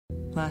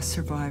Last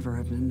survivor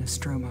of the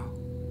Nostromo.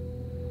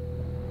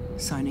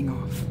 Signing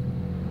off.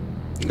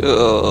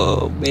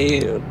 Oh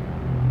man.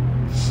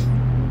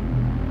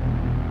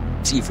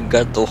 It's even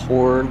got the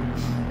horn.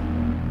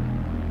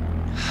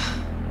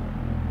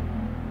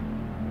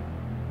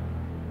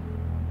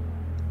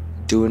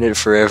 Doing it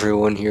for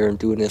everyone here. I'm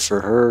doing it for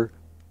her.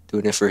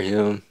 Doing it for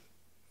him.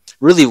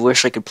 Really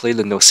wish I could play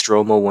the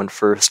Nostromo one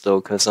first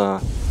though, cause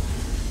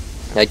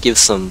that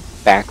gives some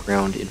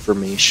background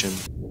information.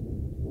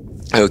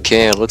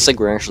 Okay, it looks like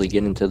we're actually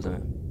getting to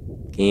the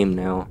game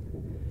now.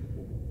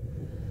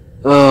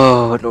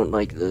 Oh, I don't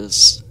like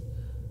this.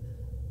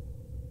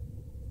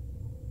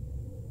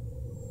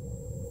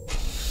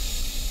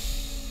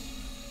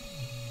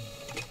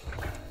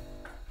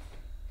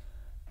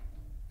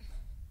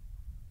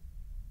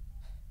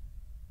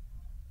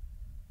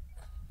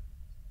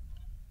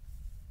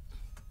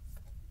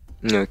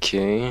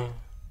 Okay.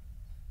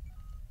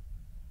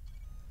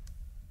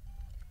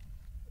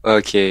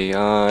 Okay,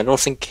 I don't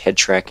think head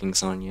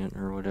tracking's on yet,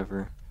 or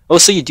whatever. Oh,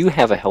 so you do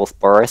have a health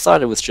bar. I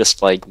thought it was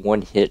just like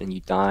one hit and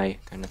you die,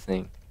 kind of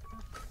thing.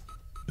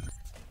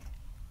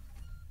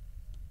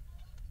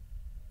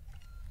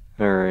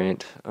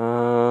 Alright,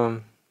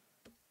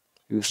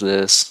 who's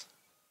this?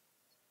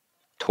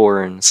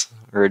 Torrens.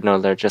 Or no,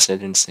 that just I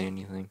didn't say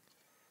anything.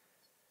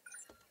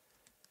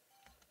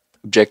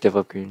 Objective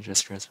upgrade,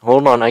 just stress.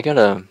 Hold on, I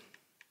gotta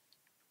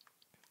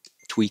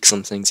tweak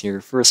some things here.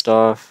 First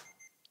off,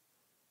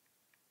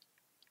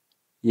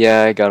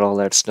 yeah, I got all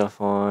that stuff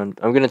on.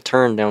 I'm gonna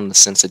turn down the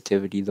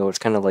sensitivity though. It's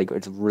kind of like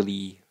it's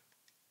really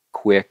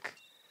quick.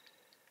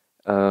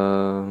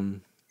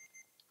 Um,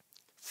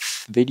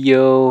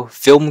 Video,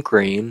 film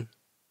grain.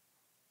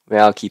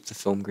 Yeah, I'll keep the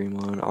film grain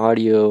on.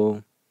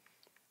 Audio,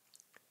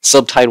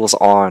 subtitles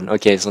on.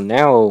 Okay, so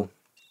now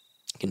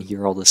I can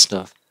hear all this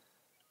stuff.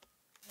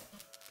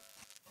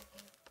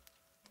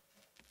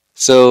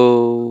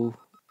 So,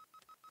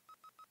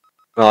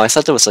 oh, I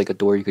thought there was like a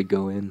door you could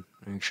go in,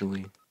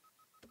 actually.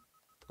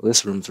 Well,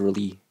 this room's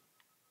really...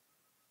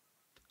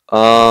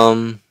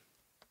 Um,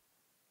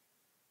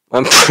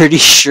 I'm pretty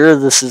sure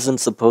this isn't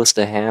supposed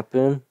to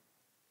happen.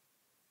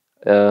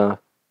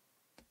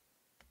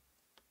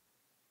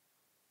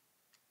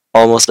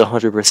 Almost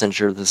 100%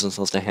 sure this isn't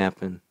supposed to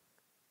happen.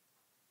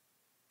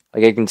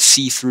 Like, I can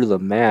see through the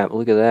map.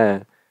 Look at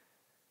that.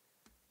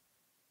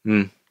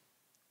 Hmm.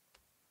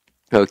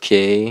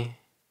 Okay.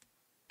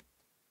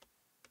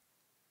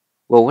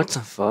 Well, what the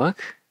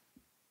fuck?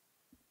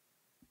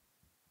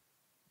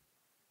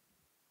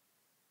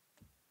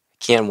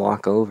 I can't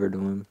walk over to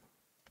him.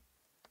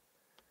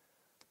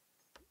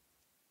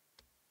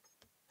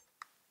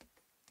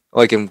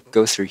 Oh, I can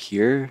go through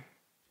here?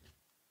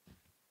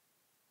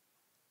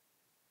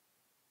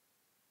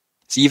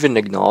 Does he even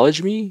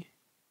acknowledge me?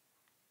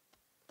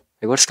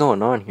 Like, what's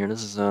going on here?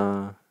 This is,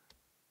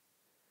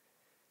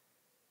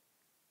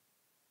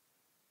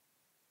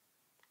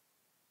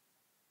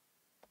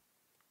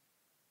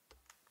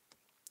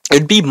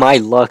 It'd be my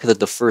luck that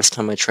the first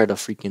time I try to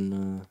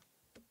freaking,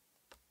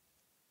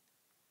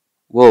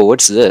 Whoa,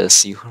 what's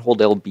this? You hold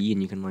LB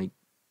and you can, like,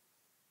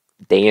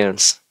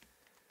 dance.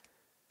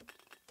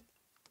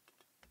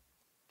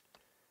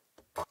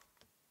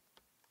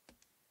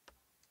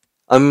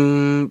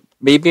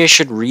 Maybe I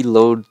should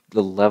reload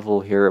the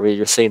level here. Wait,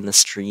 you're saying the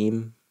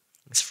stream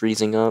is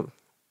freezing up?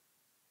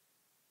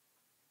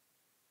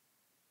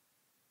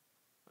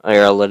 Alright,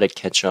 I'll let it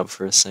catch up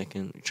for a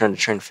second. I'm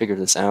trying to figure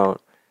this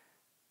out.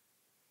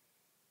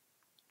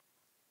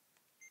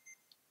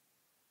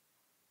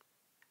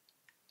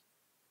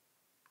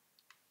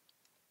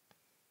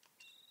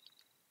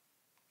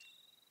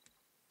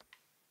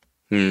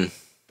 Hmm.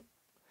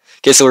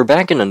 Okay, so we're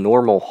back in a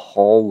normal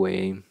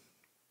hallway.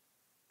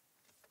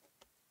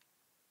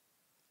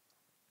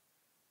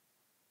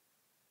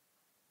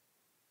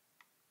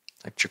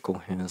 Electrical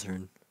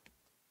hazard.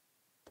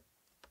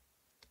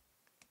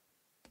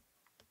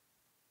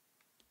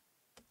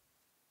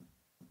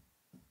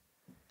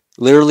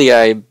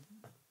 Literally,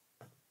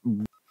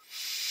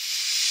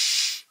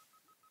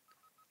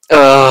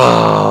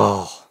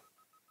 Oh.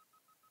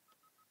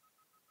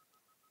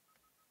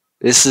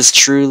 This is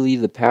truly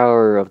the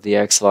power of the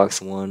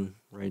Xbox One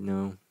right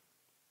now.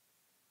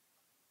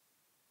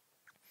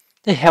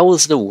 The hell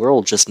is the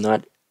world just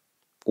not...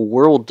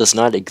 World does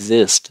not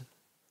exist.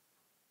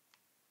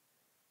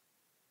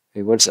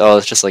 Hey, what's... Oh,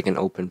 it's just like an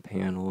open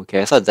panel.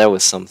 Okay, I thought that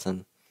was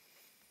something.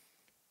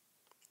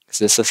 Is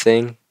this a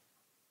thing?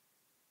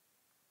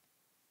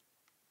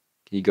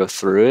 Can you go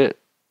through it?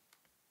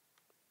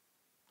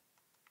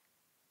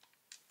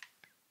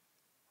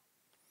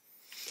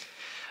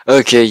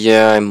 Okay,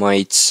 yeah, I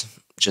might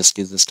just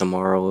do this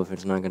tomorrow if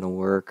it's not gonna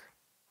work.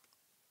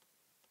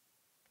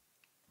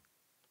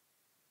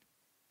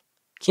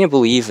 Can't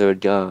believe it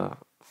would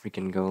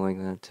freaking go like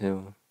that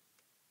too.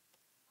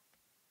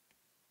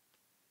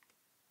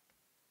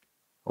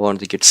 I wanted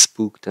to get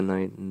spooked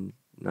tonight and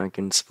not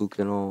getting spooked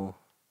at all.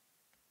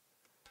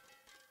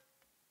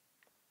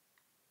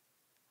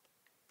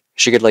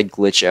 She could like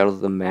glitch out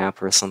of the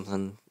map or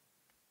something.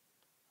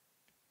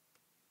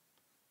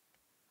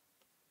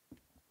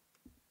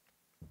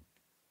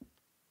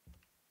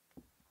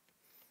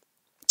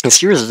 Cause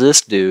here's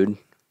this dude.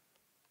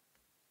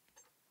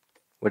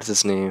 What's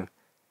his name?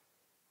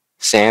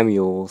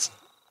 Samuels.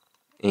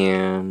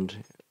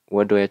 And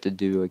what do I have to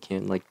do? I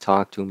can't like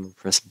talk to him or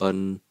press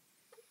button.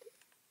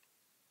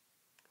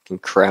 I can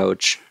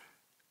crouch.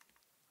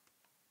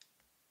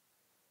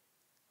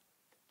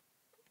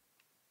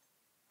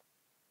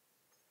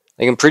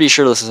 Like I'm pretty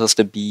sure this is supposed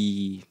to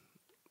be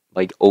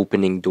like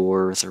opening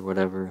doors or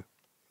whatever.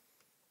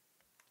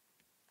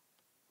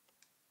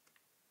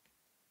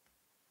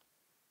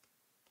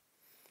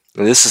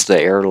 And this is the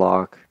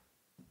airlock.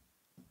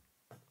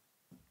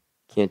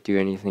 Can't do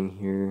anything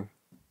here.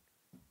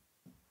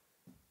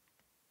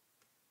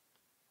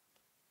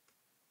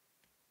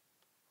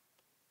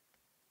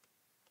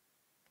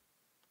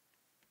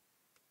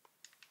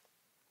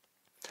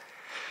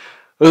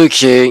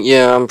 Okay,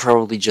 yeah, I'm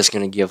probably just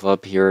gonna give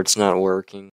up here. It's not working.